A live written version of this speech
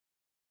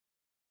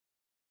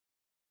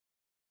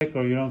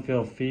Or you don't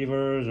feel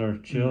fevers or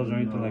chills or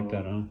anything like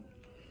that, huh?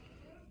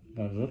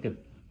 But look at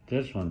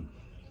this one.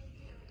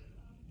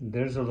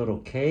 There's a little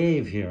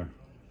cave here.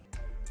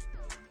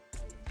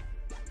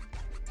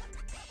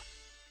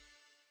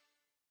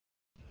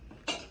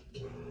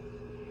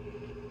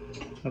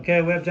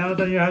 Okay, we have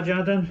Jonathan here. Hi,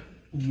 Jonathan.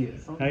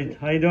 Yes.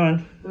 How you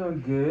doing?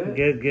 Doing good.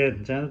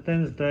 Good.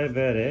 Jonathan's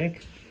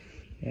diabetic,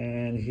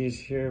 and he's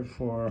here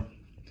for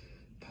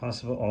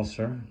possible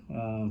ulcer.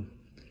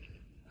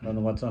 I don't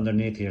know what's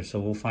underneath here, so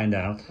we'll find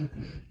out.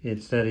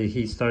 It's that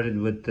he started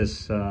with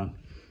this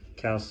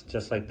callus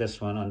just like this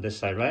one on this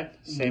side, right?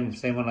 Same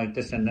one like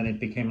this, and then it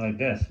became like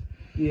this.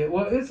 Yeah.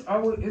 Well,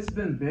 it's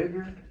been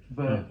bigger,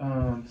 but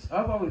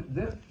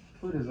that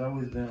foot has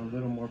always been a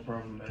little more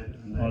problematic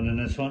than that. Oh, than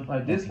this one?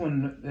 Like this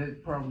one,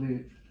 it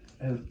probably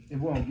it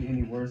won't get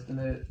any worse than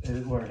that,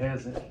 or it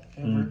hasn't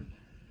ever.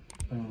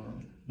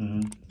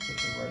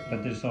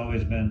 But there's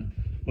always been.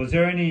 Was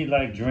there any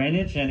like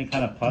drainage, any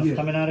kind of pus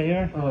coming out of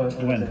here?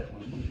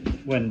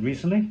 When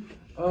recently?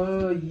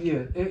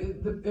 Yeah.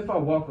 If I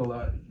walk a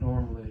lot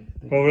normally.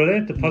 Oh really?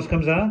 The pus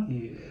comes out?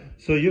 Yeah.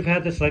 So you've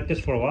had this like this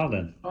for a while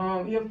then?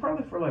 Yeah,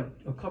 probably for like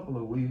a couple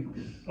of weeks.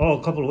 Oh,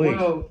 a couple of weeks.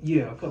 Well,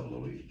 yeah, a couple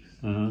of weeks.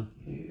 Yeah.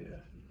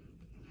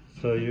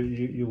 So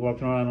you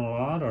walked around a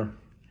lot, or?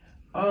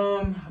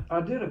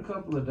 I did a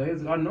couple of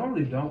days. I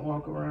normally don't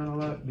walk around a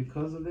lot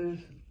because of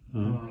this.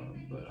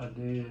 But I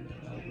did.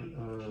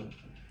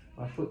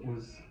 My foot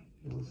was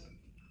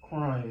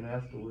crying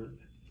afterward.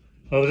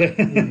 Oh, was it?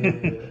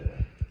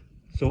 Yeah.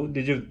 So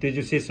did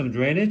you see some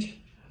drainage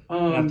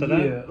after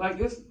that? Yeah, like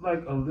it's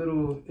like a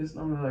little. It's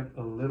normally like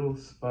a little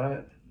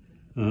spot.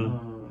 Yeah.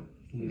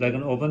 Like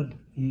an open?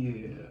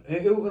 Yeah,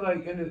 and it was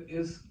like, and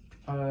it's.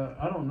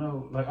 I don't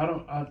know. Like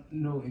I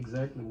know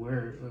exactly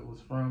where it was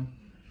from.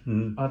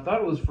 I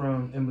thought it was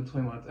from in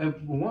between my.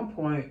 At one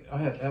point, I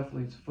had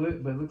athlete's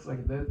foot, but it looks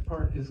like that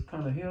part is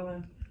kind of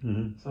healing.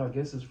 So I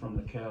guess it's from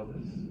the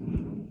callus.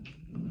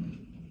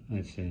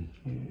 I see.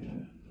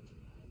 Yeah.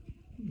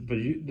 But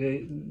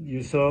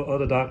you saw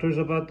other doctors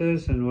about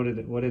this, and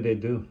what did they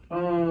do?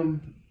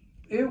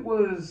 It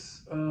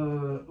was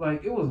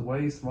like it was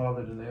way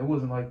smaller than that. It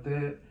wasn't like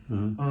that.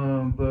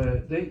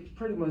 But they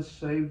pretty much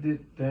shaved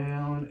it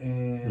down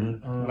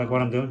and like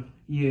what I'm doing.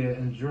 Yeah,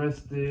 and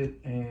dressed it,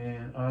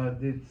 and I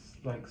did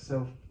like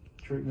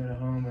self-treatment at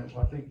home, and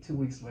I think 2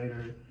 weeks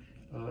later,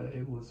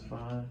 it was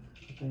fine,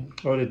 I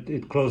think. Oh,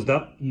 it closed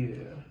up? Yeah.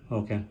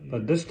 Okay. Yeah.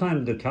 But this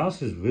time the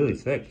callus is really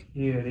thick.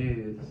 Yeah, it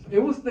is. It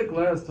was thick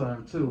last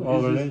time, too. Oh,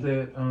 it's really? just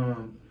that,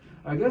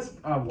 I guess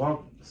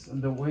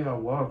the way I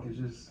walk is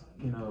just,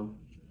 you know,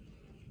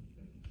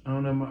 I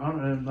don't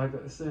know, like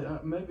I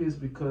said, maybe it's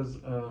because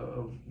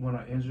of when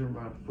I injured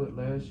my foot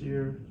last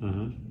year.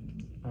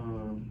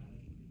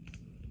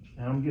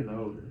 And I'm getting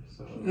older,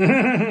 so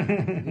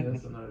yeah,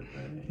 that's another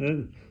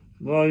thing.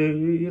 Well,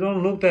 you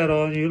don't look that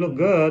old. You look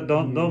good.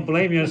 Don't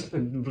blame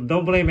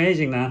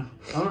aging now.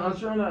 I'm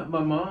trying not.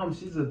 My mom,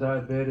 she's a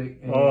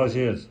diabetic. And, oh, she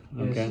is.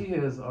 Okay. Yeah, she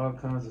has all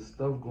kinds of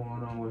stuff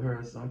going on with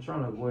her, so I'm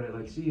trying to avoid it.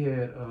 Like she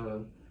had,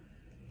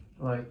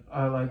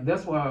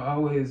 that's why I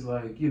always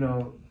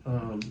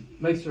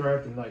make sure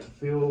I can like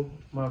feel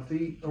my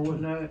feet or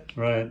whatnot.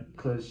 Right.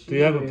 Cause do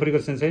you have a pretty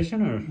good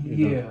sensation, or?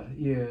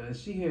 Yeah.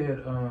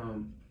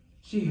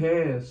 She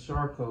has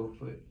Charcot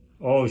foot.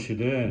 Oh, she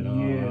did?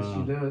 Yeah,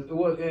 she does.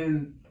 Well,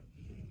 and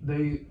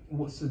they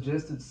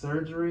suggested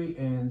surgery,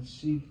 and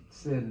she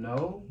said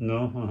no.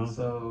 No?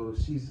 So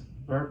she's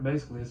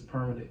basically it's a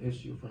permanent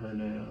issue for her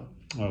now.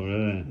 Oh,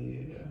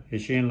 really? Yeah.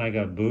 Is she in like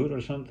a boot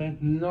or something?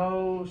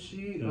 No,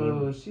 she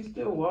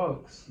still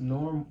walks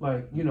normally.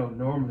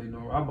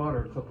 I bought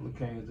her a couple of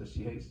canes that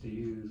she hates to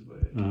use,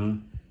 but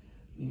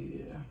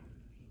yeah.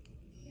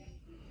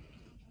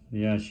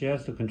 Yeah, she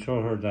has to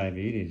control her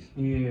diabetes.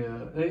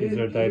 Yeah. Is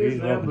her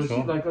diabetes well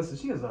controlled? But like I said,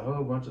 she has a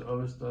whole bunch of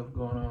other stuff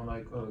going on,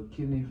 like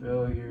kidney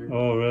failure.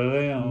 Oh,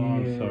 really? Oh, yeah,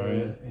 I'm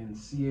sorry. And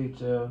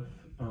CHF.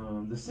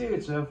 The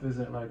CHF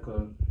isn't like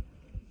a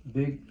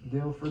big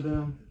deal for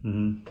them,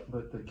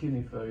 but the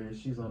kidney failure,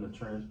 she's on the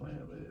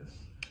transplant list.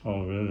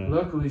 Oh, really?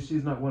 Luckily,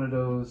 she's not one of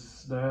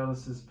those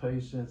dialysis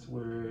patients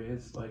where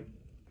it's like,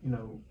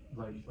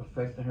 like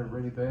affecting her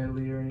really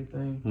badly or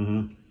anything.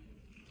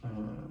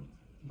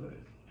 But...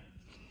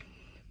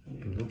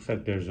 It looks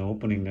like there's an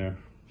opening there.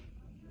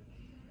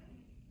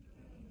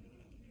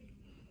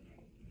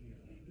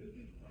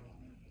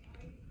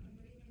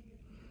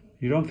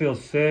 You don't feel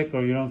sick,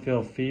 or you don't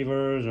feel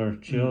fevers or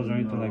chills or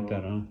anything like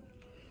that, huh?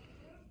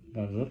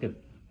 But look at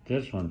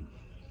this one.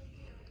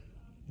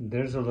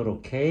 There's a little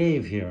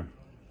cave here.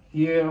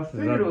 Yeah, I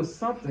figured there was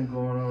something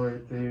going on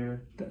right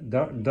there.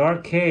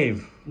 Dark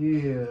cave.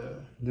 Yeah.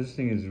 This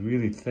thing is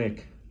really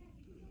thick.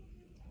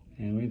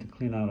 And we need to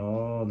clean out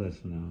all this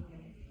now.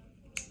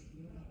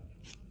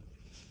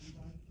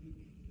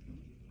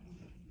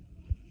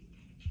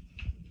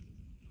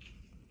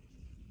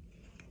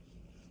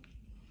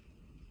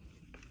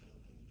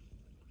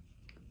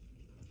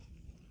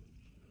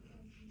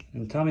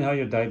 And tell me how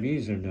your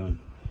diabetes are doing.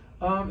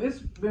 It's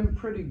been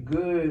pretty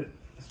good,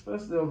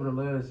 especially over the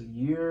last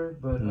year,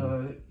 but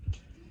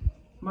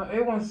My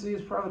A1C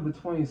is probably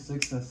between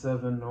 6 and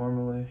 7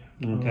 normally.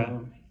 Okay.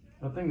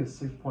 I think it's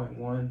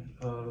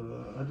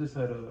 6.1. I just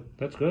had a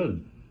That's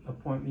good.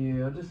 appointment.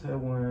 Yeah, I just had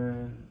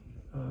one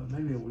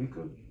maybe a week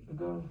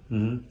ago.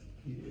 Mm-hmm.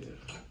 Yeah.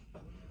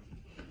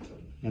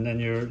 And then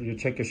you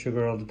check your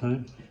sugar all the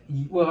time?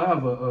 Well, I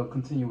have a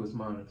continuous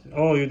monitor.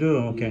 Oh, you do?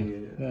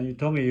 Okay. Yeah. You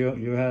told me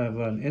you have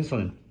an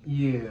insulin.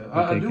 Yeah,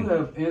 I do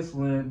have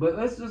insulin, but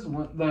that's just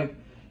one. Like,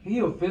 he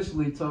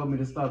officially told me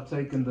to stop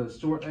taking the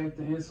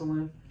short-acting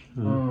insulin.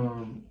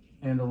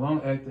 And the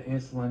long-acting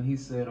insulin, he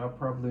said I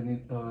probably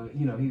need.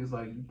 He was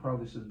like, you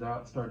probably should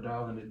start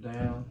dialing it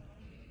down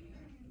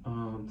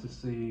to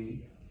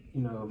see,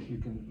 if you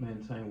can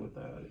maintain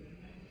without it.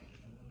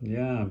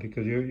 Yeah,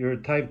 because you're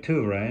type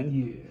 2, right?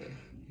 Yeah.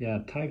 Yeah,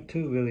 type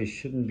 2 really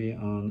shouldn't be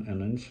on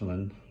an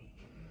insulin.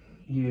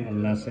 Yeah.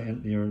 Unless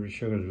your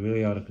sugar is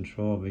really out of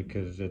control,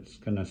 because it's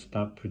going to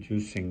stop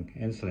producing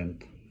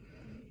insulin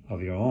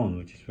of your own,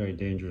 which is very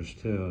dangerous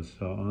too.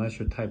 So unless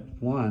you're type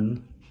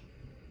 1,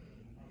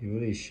 you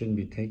really shouldn't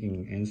be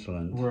taking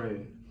insulin.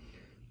 Right.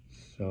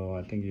 So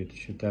I think you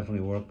should definitely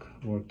work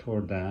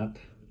toward that.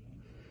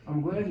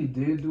 I'm glad he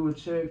did do a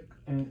check,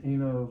 and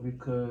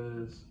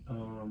because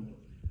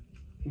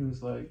he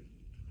was like,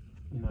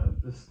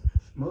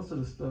 most of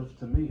the stuff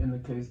to me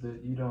indicates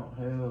that you don't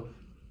have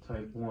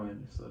type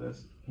 1. So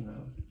that's, he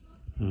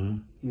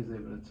was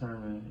able to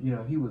determine,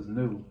 he was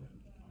new.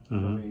 I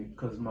mean,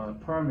 because my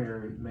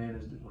primary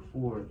managed it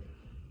before.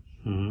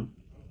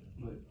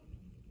 But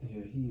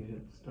yeah, he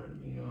had started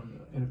me on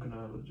the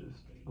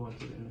endocrinologist, going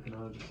to the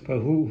endocrinologist. But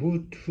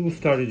who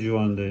started you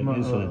on the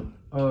insulin?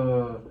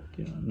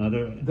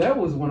 That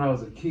was when I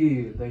was a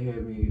kid. They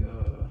had me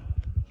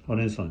on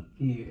insulin.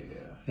 Yeah.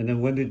 And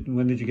then when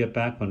did you get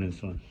back on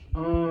insulin?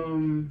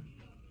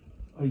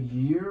 A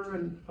year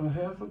and a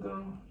half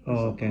ago.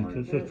 Oh, okay.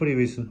 So it's pretty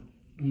recent.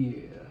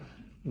 Yeah.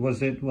 Was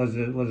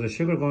the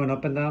sugar going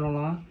up and down a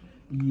lot?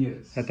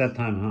 Yes. At that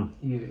time, huh?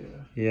 Yeah.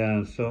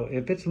 Yeah. So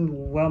if it's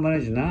well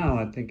managed now,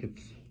 I think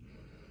it's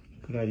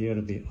a good idea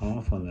to be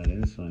off on that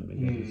insulin,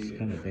 because it's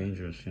kind of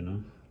dangerous,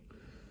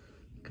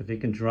 because it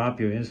can drop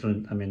your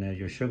insulin. I mean,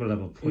 your sugar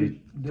level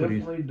pretty. It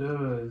definitely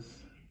does.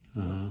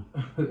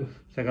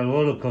 It's like a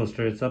roller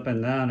coaster. It's up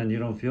and down, and you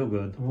don't feel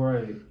good.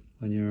 Right.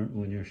 When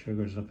your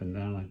sugar's up and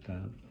down like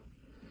that,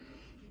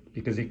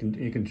 because it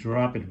can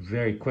drop it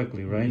very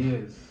quickly, right?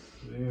 Yes.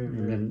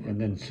 Very, and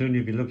then soon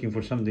you'll be looking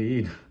for something to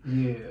eat.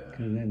 Yeah.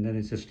 And then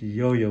it's just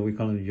yo-yo. We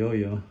call it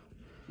yo-yo.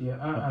 Yeah,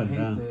 I hate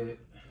that.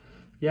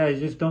 Yeah, you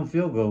just don't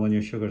feel good when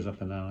your sugar's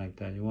up and down like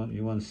that. You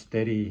want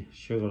steady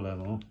sugar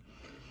level.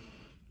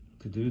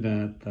 To do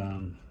that,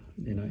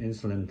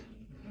 insulin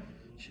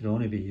should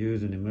only be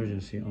used in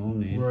emergency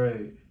only.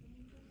 Right.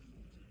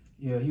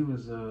 Yeah, he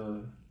was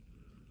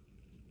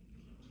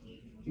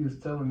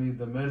telling me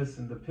the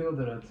medicine, the pill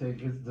that I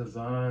take, is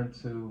designed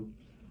to.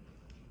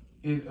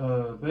 It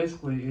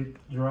basically it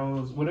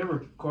draws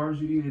whatever carbs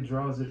you eat, it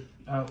draws it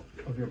out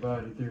of your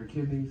body through your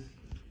kidneys.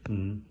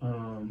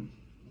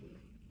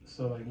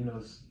 So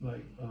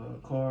like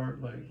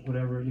carb, like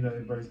whatever,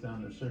 it breaks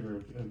down the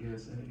sugar, I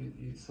guess.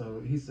 And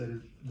so he said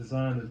it's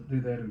designed to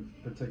do that and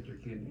protect your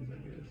kidneys, I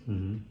guess.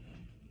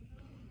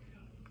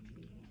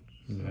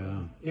 So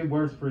yeah. It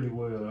works pretty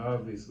well,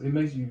 obviously. It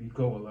makes you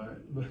go a lot.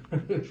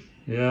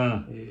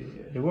 Yeah.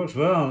 It works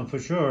well for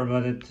sure,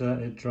 but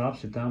it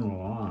drops it down a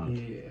lot.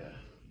 Yeah.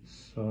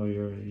 So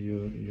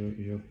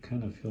you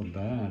kind of feel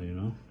bad,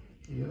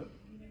 Yep.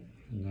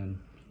 And then,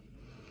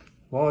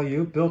 well,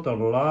 you built a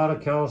lot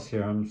of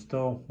calcium. I'm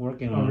still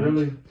working on it. Oh,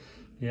 really?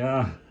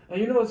 Yeah.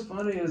 And what's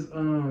funny is,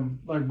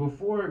 like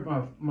before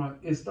my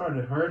it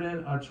started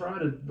hurting, I tried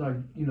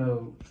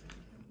to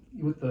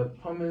with the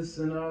pumice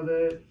and all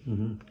that,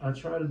 I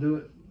try to do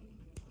it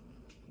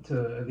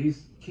to at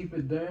least keep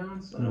it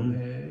down. So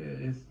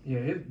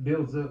it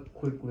builds up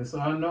quickly. So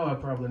I know I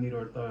probably need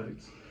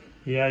orthotics.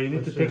 Yeah, you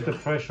need to take the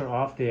pressure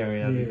off the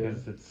area,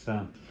 because it's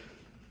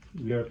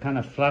you're kind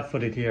of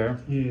flat-footed here.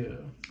 Yeah.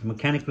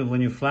 Mechanically,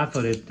 when you're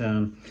flat-footed,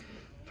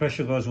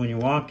 pressure goes when you're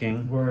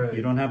walking. Right.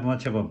 You don't have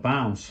much of a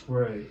bounce.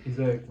 Right.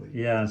 Exactly.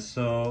 Yeah.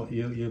 So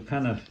you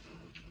kind of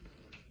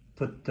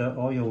put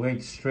all your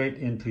weight straight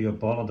into your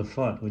ball of the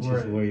foot, which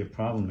is where your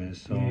problem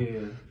is. So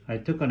I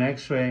took an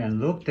X-ray and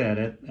looked at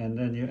it, and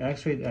then your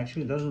X-ray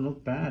actually doesn't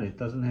look bad. It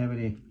doesn't have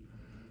any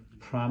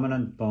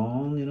prominent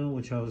bone,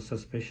 which I was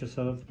suspicious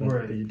of,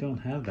 but you don't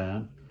have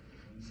that.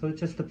 So it's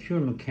just a pure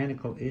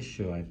mechanical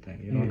issue, I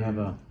think. You don't have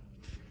a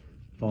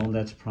bone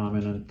that's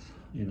prominent,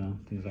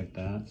 things like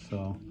that.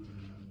 So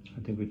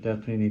I think we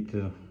definitely need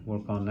to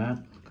work on that,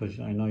 because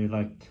I know you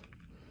liked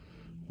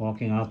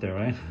walking out there,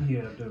 right?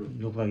 Yeah, I do.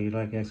 You look like you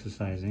like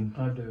exercising.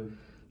 I do.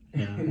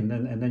 Yeah, and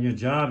then your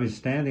job is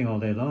standing all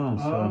day long.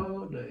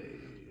 So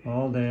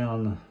all day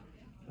on the.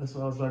 That's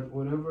why I was like,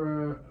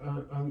 whatever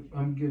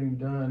I'm getting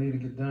done, I need to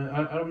get done.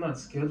 I'm not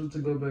scheduled to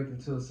go back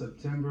until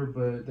September,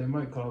 but they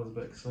might call us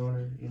back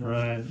sooner.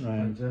 Right.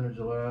 Like June or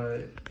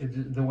July.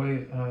 The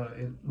way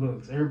it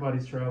looks,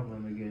 everybody's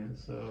traveling again.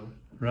 So.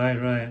 Right.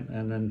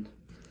 And then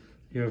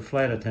you're a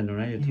flight attendant,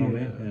 right? You told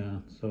me. Yeah.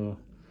 So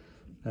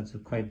That's a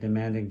quite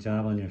demanding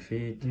job on your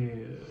feet. Yeah.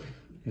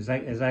 It's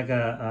like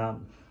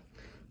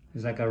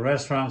a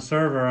restaurant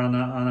server on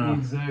a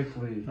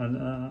exactly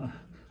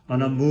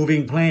on a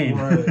moving plane.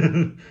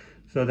 Right.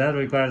 So that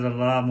requires a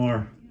lot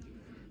more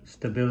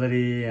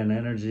stability and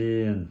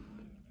energy, and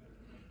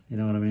you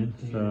know what I mean.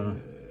 So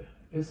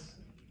it's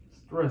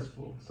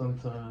stressful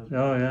sometimes.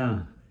 Oh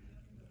yeah.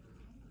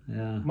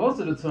 Yeah. Most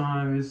of the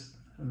time it's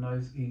a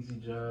nice easy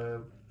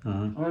job.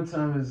 Only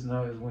time it's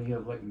not is when you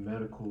have like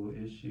medical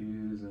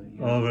issues and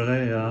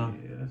really? Yeah.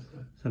 That's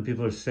some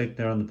people are sick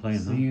there on the plane.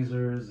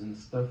 Seizures and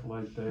stuff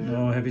like that.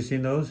 Oh, have you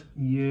seen those?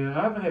 Yeah,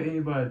 I haven't had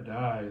anybody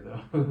die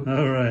though.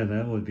 All right,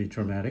 that would be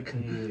traumatic.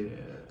 Yeah.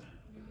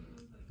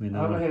 I mean,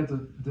 I haven't had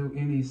to do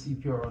any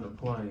CPR on the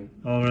plane.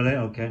 Oh really?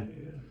 Okay.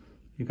 Yeah.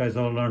 You guys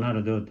all learn how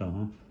to do it though,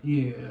 huh?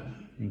 Yeah.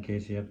 In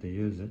case you have to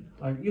use it.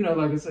 Like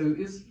like I said,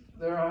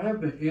 there have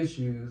been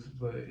issues,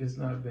 but it's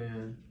not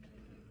been.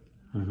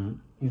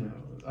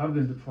 I've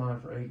been flying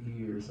for 8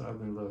 years, so I've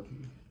been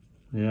lucky.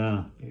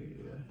 Yeah.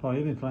 Yeah. Oh,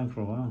 you've been flying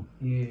for a while.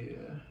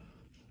 Yeah.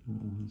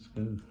 That's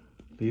good.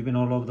 But you've been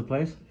all over the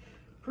place?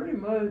 Pretty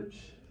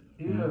much.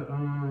 Yeah.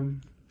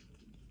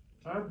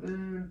 I've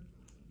been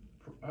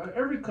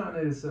every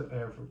continent except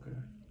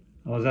Africa.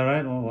 Oh, is that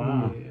right? Oh,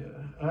 wow.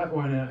 Yeah.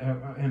 Well,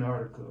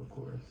 Antarctica, of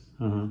course.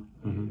 Yeah.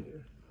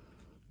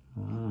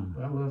 Wow.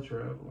 I love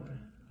traveling.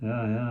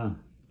 Yeah.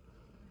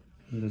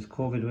 And this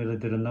COVID really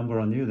did a number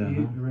on you then, It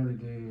huh? really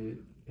did.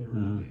 It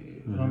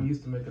really did. I'm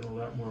used to making a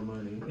lot more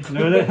money.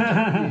 Really?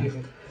 Yeah.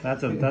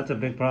 That's a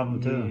big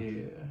problem too.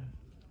 Yeah.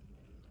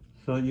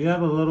 So you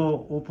have a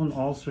little open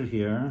ulcer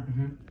here.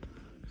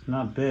 It's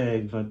not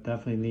big, but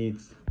definitely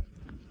needs.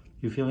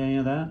 You feel any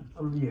of that?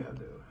 Oh yeah, I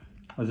do.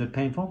 Was it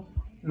painful?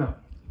 No.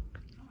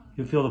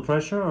 You feel the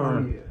pressure, or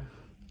Oh yeah.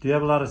 do you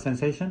have a lot of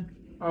sensation?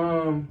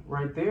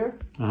 Right there.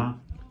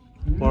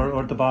 Or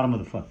at the bottom of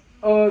the foot?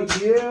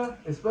 Yeah,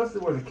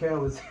 especially where the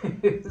callus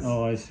is.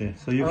 Oh, I see.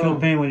 So you feel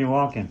pain when you're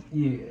walking?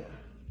 Yeah.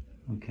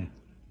 Okay.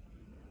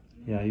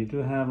 Yeah, you do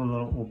have a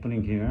little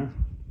opening here.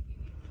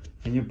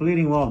 And you're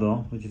bleeding well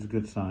though, which is a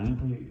good sign.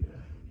 Yeah.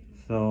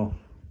 So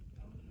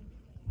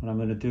what I'm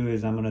going to do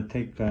is I'm going to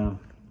take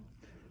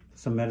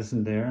some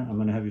medicine there. I'm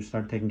going to have you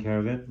start taking care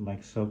of it,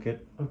 like soak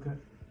it. Okay.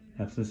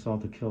 Epsom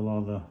salt to kill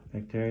all the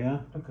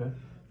bacteria. Okay.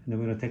 And then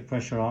we're going to take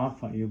pressure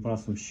off. You brought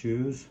some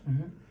shoes.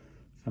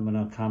 So I'm going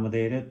to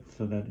accommodate it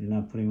so that you're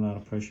not putting a lot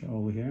of pressure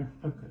over here.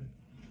 Okay.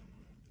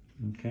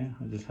 Okay,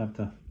 I just have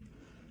to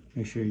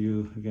make sure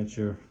you get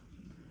your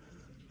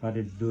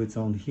body to do its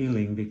own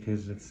healing,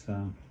 because it's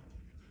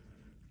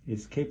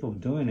capable of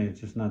doing it,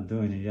 it's just not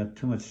doing it. You have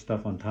too much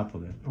stuff on top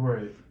of it.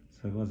 Right.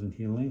 So it wasn't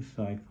healing,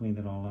 so I cleaned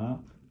it all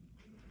out.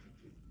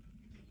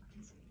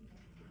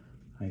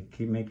 I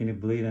keep making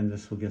it bleed and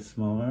this will get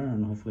smaller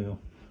and hopefully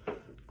it'll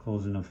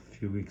close in a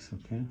few weeks,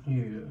 okay?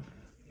 Yeah.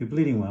 You're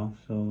bleeding well,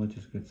 so which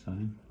is a good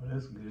sign. Well,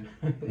 that's good.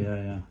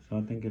 Yeah. So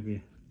I think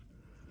you'll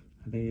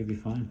be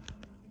fine.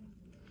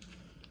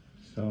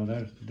 So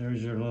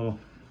there's your little.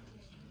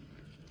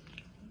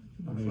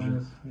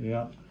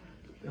 Yeah.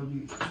 They'll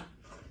be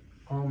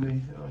on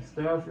me.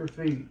 Stay off your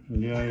feet.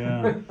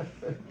 Yeah.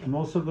 I'm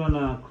also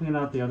gonna clean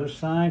out the other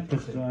side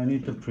because I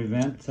need to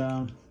prevent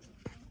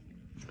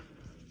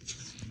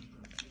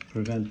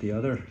the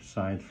other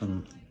side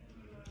from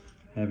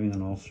having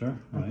an ulcer,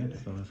 right? Okay.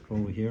 So let's go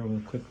over here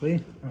real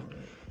quickly. All right.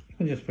 You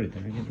can just put it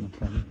there, no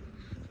problem.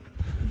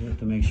 You have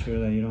to make sure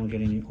that you don't get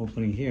any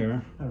opening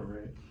here. All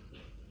right.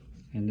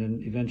 And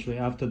then eventually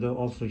after the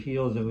ulcer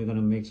heals, then we're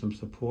gonna make some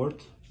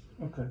support.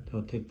 Okay.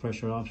 They'll take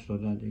pressure off so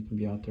that you can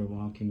be out there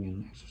walking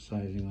and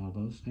exercising, all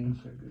those things.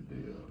 Okay, good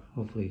deal.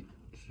 Hopefully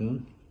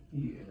soon.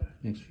 Yeah.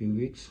 Next few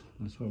weeks.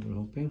 That's what we're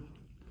hoping.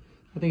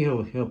 I think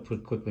he'll heal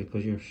pretty quickly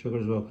because your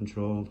sugar's well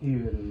controlled. Yeah,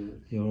 it is.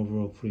 You're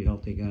overall pretty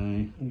healthy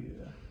guy.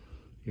 Yeah.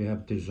 You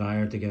have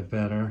desire to get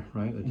better,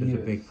 right? Which is a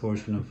big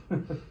portion of,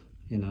 the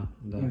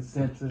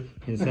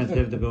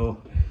incentive to go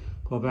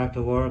back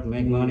to work,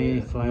 make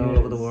money, fly all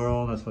over the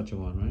world. That's what you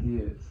want, right?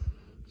 Yes.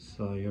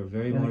 So you're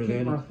very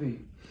motivated. Keep my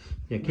feet.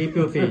 Yeah, keep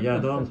your feet.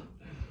 Don't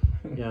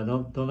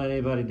let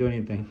anybody do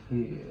anything.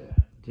 Yeah.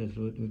 Just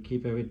we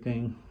keep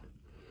everything.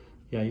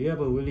 Yeah, you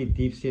have a really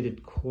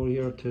deep-seated core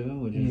here too,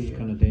 which is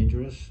kind of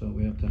dangerous. So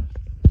we have to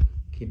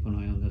keep an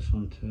eye on this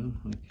one too,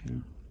 like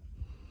here.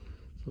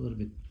 It's a little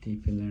bit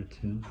deep in there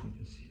too. You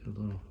can see a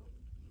little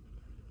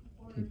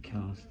deep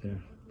callus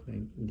there.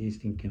 Like, these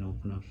things can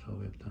open up, so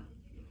we have to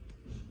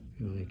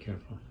be really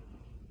careful.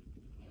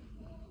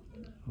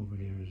 Over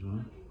here as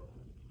well.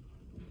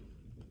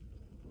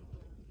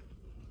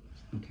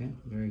 Okay,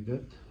 very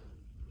good.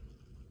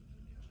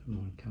 Some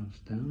more callus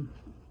down.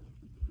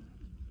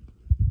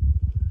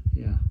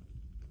 Yeah.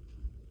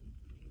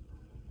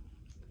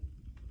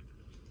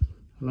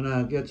 I'm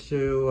gonna get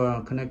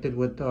you connected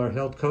with our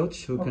health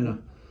coach who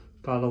can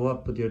follow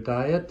up with your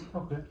diet.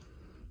 Okay.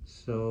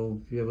 So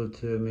be able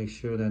to make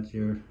sure that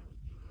you're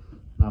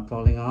not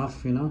falling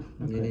off, Okay.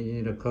 You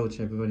need a coach.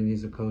 Everybody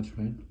needs a coach,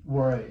 right?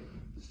 Right.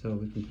 So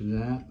we can do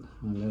that,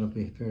 and that'll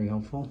be very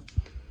helpful.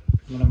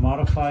 I'm gonna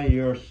modify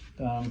your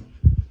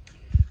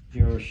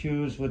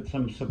shoes with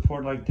some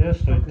support like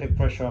this to take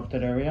pressure off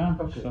that area.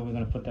 Okay. So we're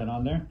going to put that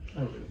on there.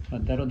 Okay.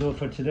 But that'll do it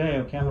for today,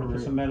 okay? I'm going to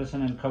put some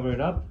medicine and cover it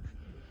up.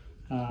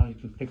 You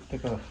can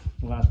take a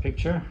last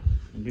picture,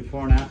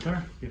 before and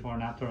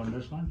after on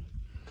this one.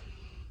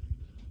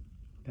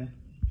 Okay.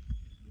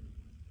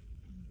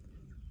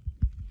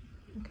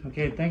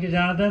 Okay, thank you,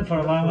 Jonathan, for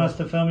allowing us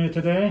to film you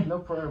today. No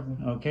problem.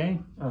 Okay.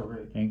 All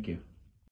right. Thank you.